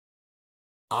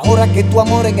Ahora que tu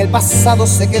amor en el pasado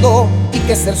se quedó y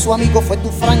que ser su amigo fue tu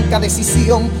franca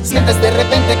decisión, sientes de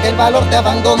repente que el valor te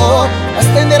abandonó,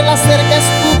 pues tenerla cerca es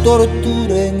tu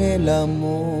tortura en el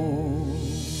amor.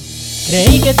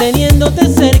 Creí que teniéndote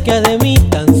cerca de mí,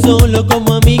 tan solo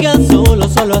como amiga, solo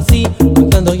así,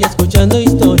 contando y escuchando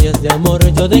historias de amor,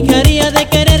 yo dejaría de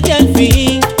quererte al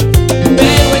fin.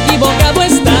 Pero equivocado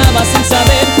estaba sin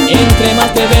saber, entre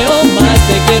más te veo, más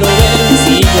te quiero ver.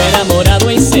 Sigo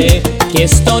enamorado y sé que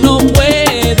esto no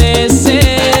puede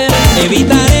ser.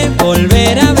 Evitaré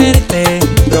volver a verte,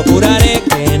 procuraré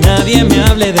que nadie me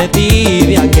hable de ti,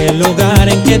 de aquel lugar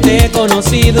en que te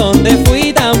conocí, donde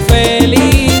fui tan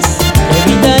feliz.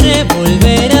 Evitaré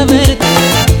volver a verte,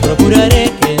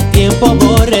 procuraré que el tiempo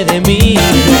borre de mí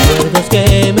recuerdos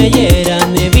que me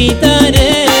hieran.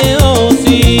 Evitaré, oh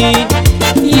sí.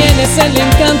 Tienes el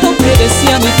encanto que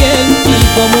decía Miguel, y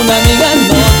como una amiga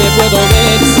no te puedo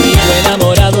ver. Sigo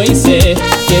enamorado y sé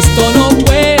que esto no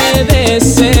puede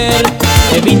ser.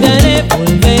 Evitaré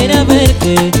volver a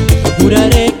verte,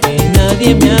 procuraré que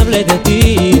nadie me hable de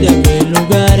ti, de aquel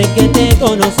lugar en que te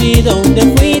conocí, donde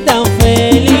fui tan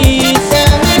feliz.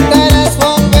 Evitarás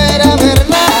volver a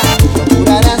verla,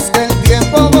 procurarás que el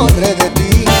tiempo borre de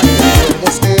ti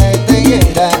recuerdos que te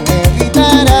hieran.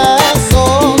 Evitarás,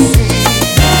 oh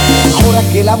sí. Ahora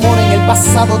que el amor en el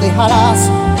pasado dejarás,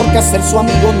 porque a ser su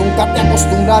amigo nunca te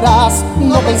acostumbrarás.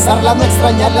 No pensarla, no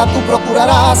extrañarla, tú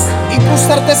procurarás, y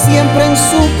cruzarte siempre en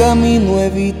su camino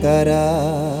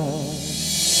evitarás.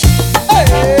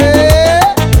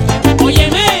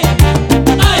 Óyeme,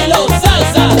 ay los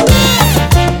salsa.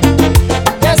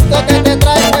 Esto que te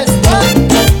traigo está.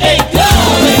 ¡Ey,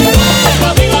 clave! Tu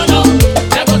amigo no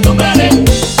me acostumbraré,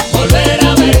 volver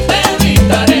a verte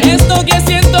evitaré. Esto que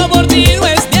siento por ti no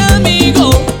es de amigo,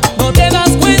 no te das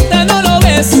cuenta, no lo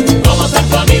ves. Como ser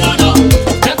tu amigo no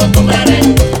me acostumbraré,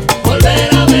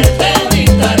 volver a verte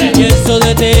evitaré. Y eso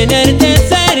de tenerte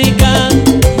cerca,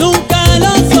 nunca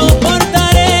lo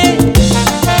soportaré.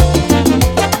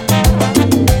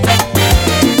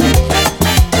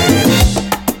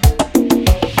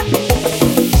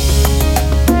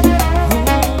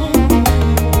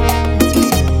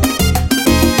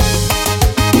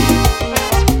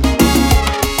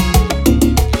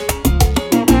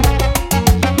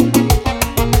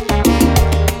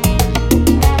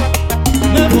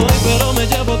 Me voy, pero me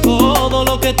llevo todo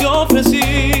lo que te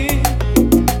ofrecí.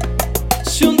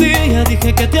 Si un día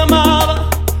dije que te amaba,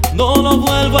 no lo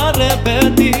vuelvo a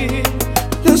repetir.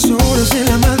 Las horas de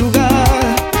la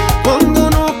madrugada, cuando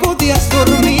no podías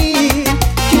dormir,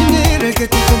 ¿quién era el que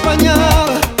te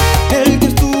acompañaba? El que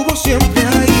estuvo siempre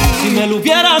ahí. Si me lo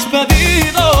hubieras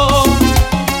pedido,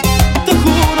 te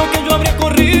juro que yo habría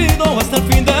corrido hasta el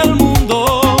fin del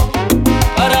mundo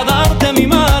para darte mi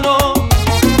mano.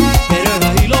 Pero era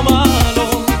ahí lo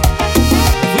malo,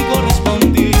 fui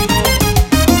correspondido.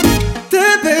 Te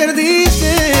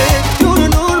perdiste de un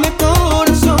enorme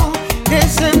corazón que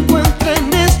se encuentra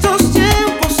en estos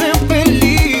tiempos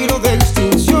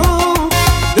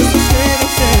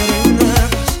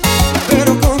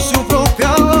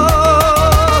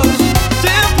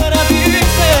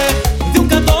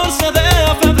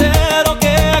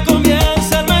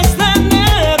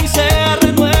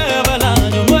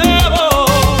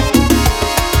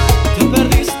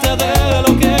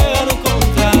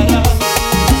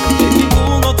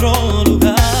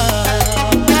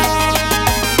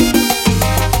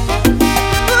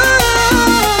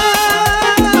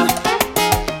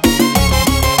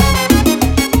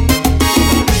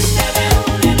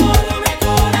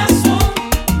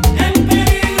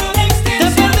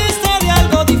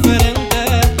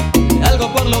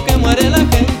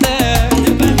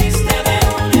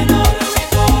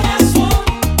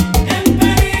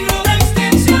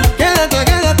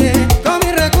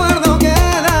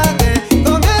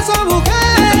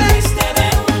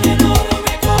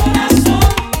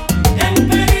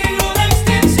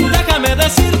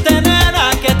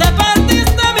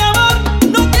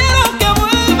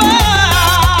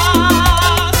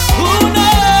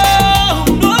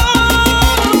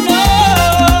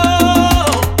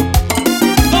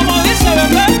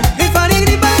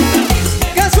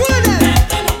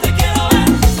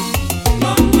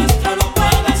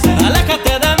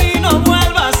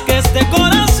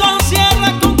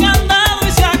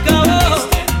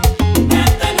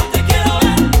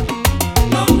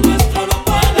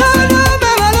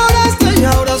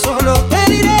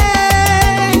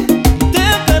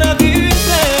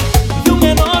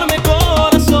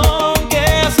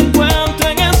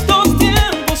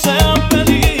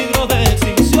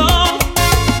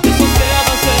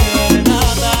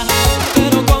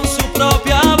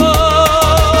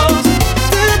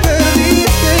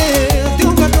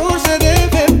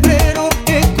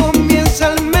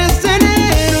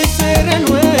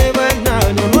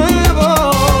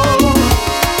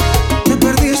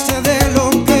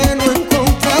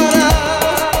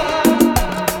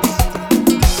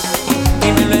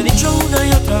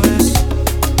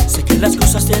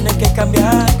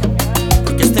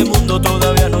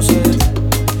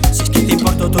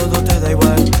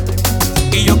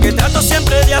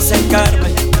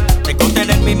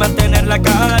sostenerme y mantener la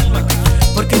calma,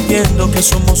 porque entiendo que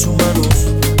somos humanos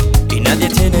y nadie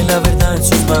tiene la verdad en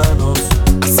sus manos.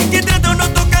 Así que trato no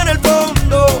tocar el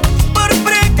fondo por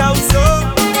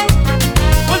precaución,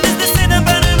 pontes de escena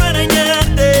para no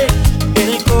arañarte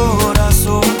el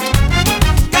corazón,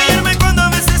 callarme cuando a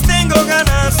veces tengo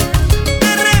ganas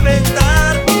de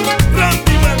reventar,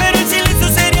 pero el silencio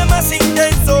sería más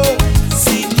intenso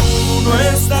si tú no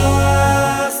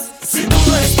estás. Si tú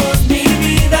no estás, mi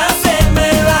vida se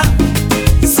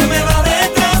me va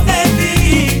detrás de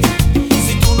ti.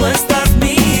 Si tú no estás,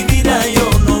 mi vida, yo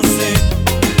no sé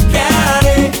qué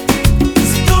haré.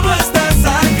 Si tú no estás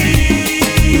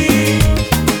aquí,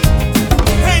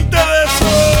 gente de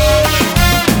sol.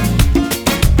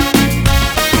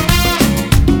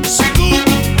 Si tú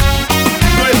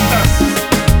no estás,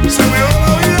 se me va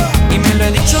la vida. Y me lo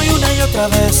he dicho y una y otra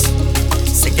vez,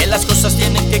 sé que las cosas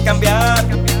tienen que cambiar,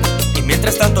 y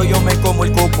mientras tanto yo me como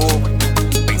el coco,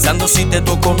 pensando si te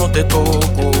toco o no te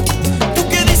toco. Tú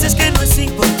que dices que no es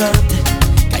importante,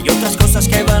 que hay otras cosas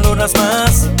que valoras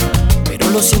más, pero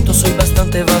lo siento, soy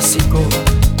bastante básico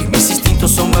y mis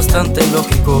instintos son bastante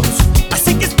lógicos.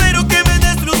 Así que espero que me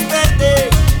des luz verde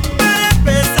para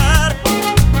empezar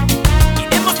y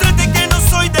demostrarte que no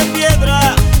soy de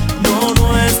piedra. No,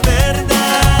 no es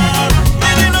verdad.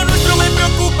 De lo nuestro me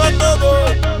preocupa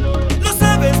todo, lo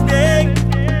sabes bien,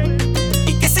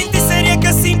 y que sin ti sería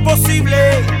casi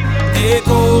imposible de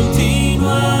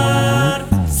continuar.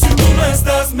 Si tú no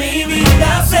estás, mi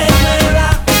vida se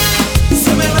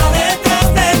me va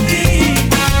detrás de ti.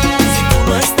 Si tú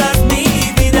no estás, mi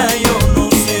vida, yo no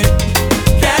sé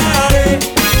qué haré.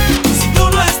 Si tú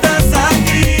no estás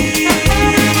aquí,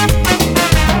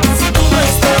 si tú no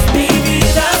estás, mi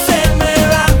vida se me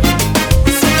va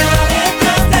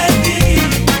detrás de ti.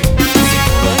 Si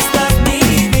tú no estás, mi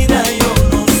vida, yo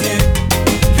no sé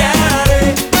qué haré.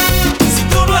 Si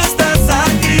tú no estás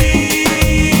aquí.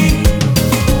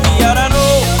 Y ahora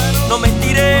no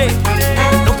mentiré,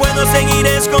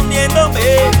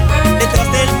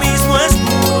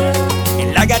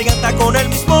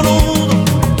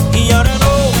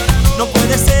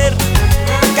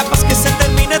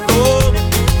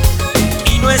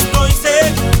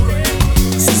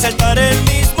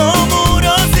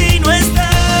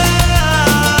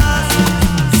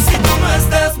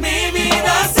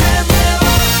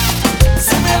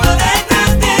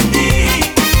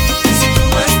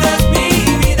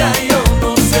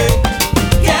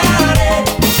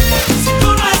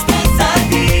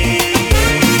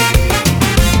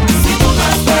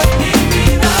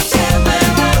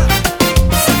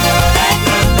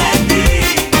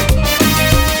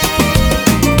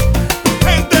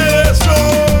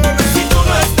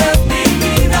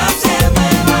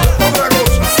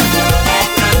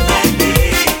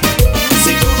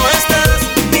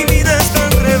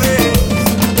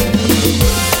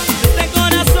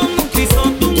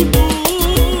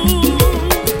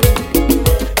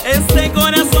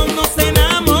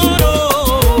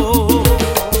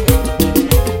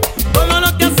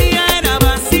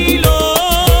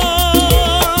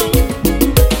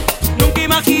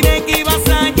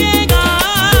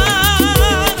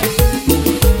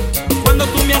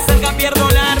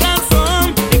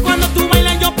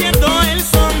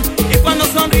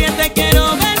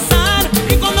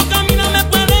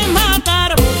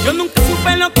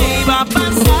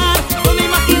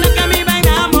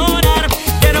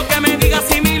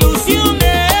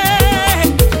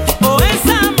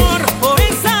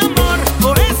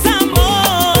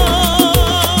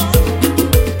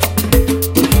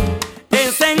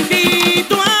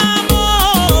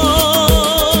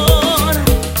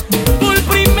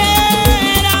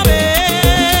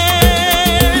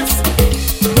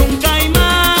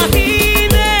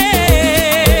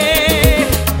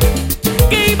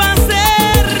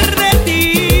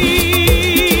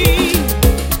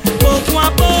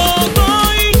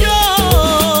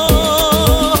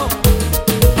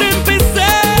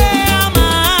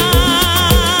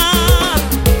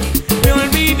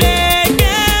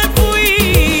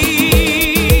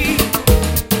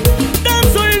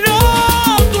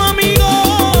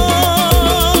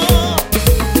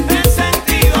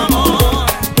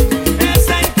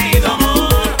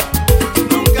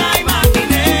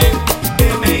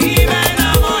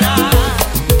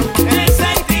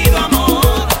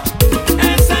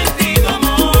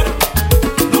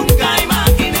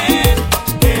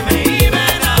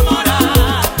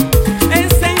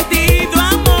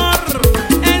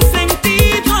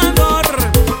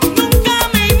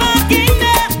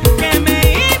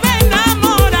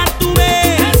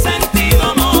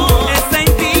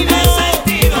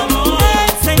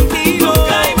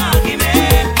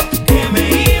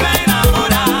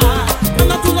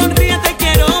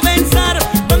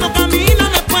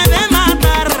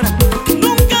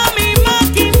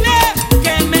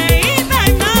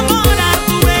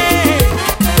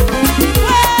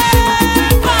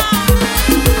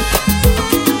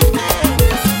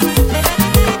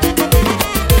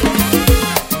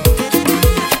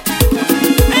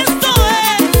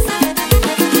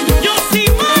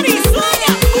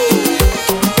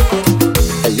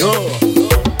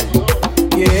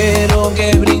 quiero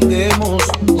que brindemos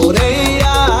por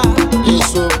ella.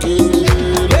 Eso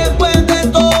quiero. Después de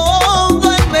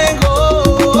todo es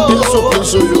mejor. Eso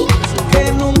pienso yo.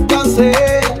 Que nunca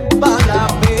sepa la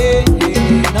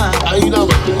pena. Ahí nada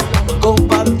más.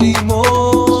 Compartimos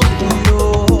tú y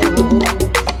yo.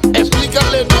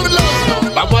 Explícale, Nurla.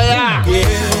 Vamos allá.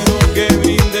 Quiero que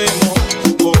brindemos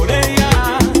por ella.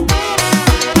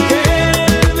 Que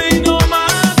vino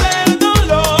más del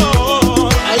dolor.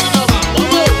 Ahí nada más.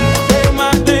 Vamos. Que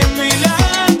mate en mí la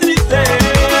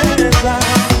tristeza.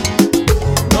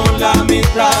 No la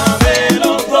mitad de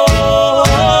los dos.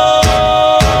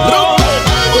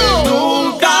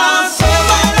 Nunca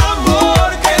sepa el amor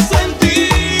que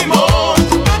sentimos.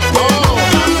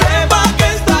 Nunca sepa que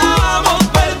estamos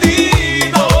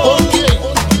perdidos. ¿Por quién?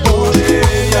 Por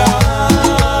ella.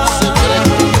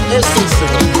 Secreto. Es el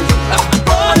secreto.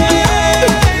 Por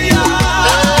ella.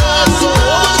 Eso.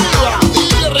 Arriba.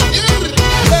 Tierra, tierra.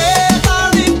 Deja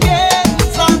y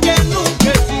piensa que nunca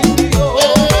existió.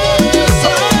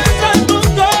 Suelta tu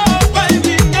copa y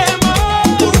brindemos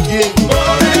 ¿Por quién?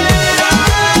 por ella.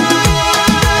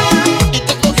 Y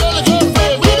te cogió el jefe.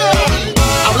 Mira.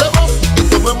 Hablemos y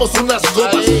tomemos unas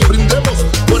copas. Brindemos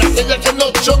por aquella que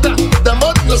nos choca. De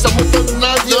amor no se ha muerto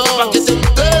nadie. Pa' que te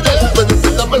enteres.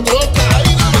 Pero dame troca.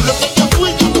 Lo que yo fui,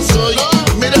 yo no soy.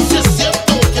 Mira si es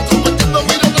cierto que cometiendo,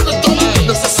 mira dónde estoy.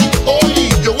 No sé si hoy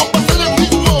yo voy a pasar el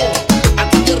mismo. A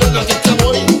ti que regla que te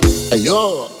voy. Ay,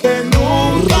 yo. Que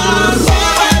nunca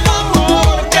sepa el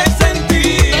amor que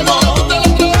sentimos.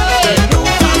 Que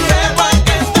nunca sepa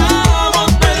que estamos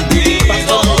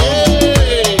perdidos.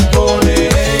 Por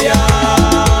ella.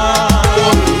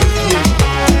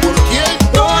 ¿Por quién?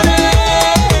 Por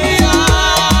ella.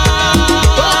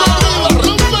 Vamos arriba,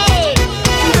 rompe.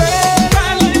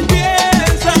 Déjala y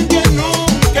piensa que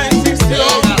nunca existió.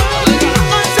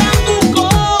 Alza tu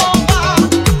copa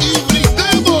Y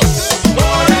brindemos.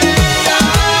 por ella.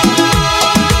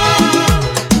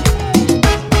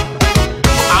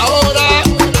 Ahora,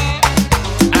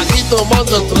 aquí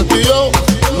tomando entre tú y yo,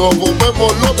 nos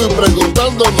volvemos locos y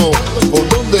preguntándonos por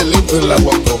dónde limpia el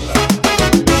agua coca.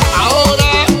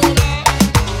 Ahora,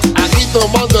 aquí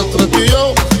tomando entre tú y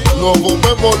yo, nos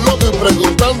volvemos locos y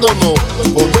preguntándonos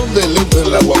por dónde limpia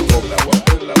el agua coca.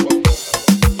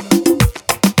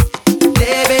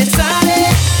 Te besaré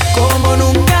como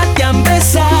nunca te han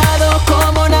besado,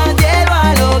 como nadie lo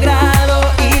ha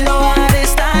logrado y lo haré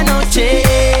esta noche.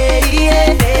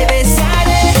 Te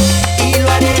besaré y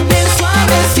lo haré bien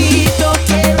suavecito.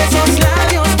 Quiero esos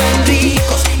labios tan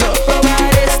ricos, los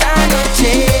probaré esta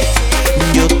noche.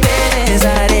 Yo te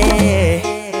besaré.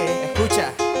 Escucha.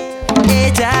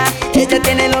 Ella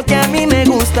tiene lo que a mí me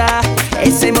gusta.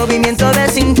 Ese movimiento de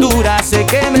cintura hace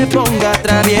que me ponga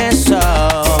travieso.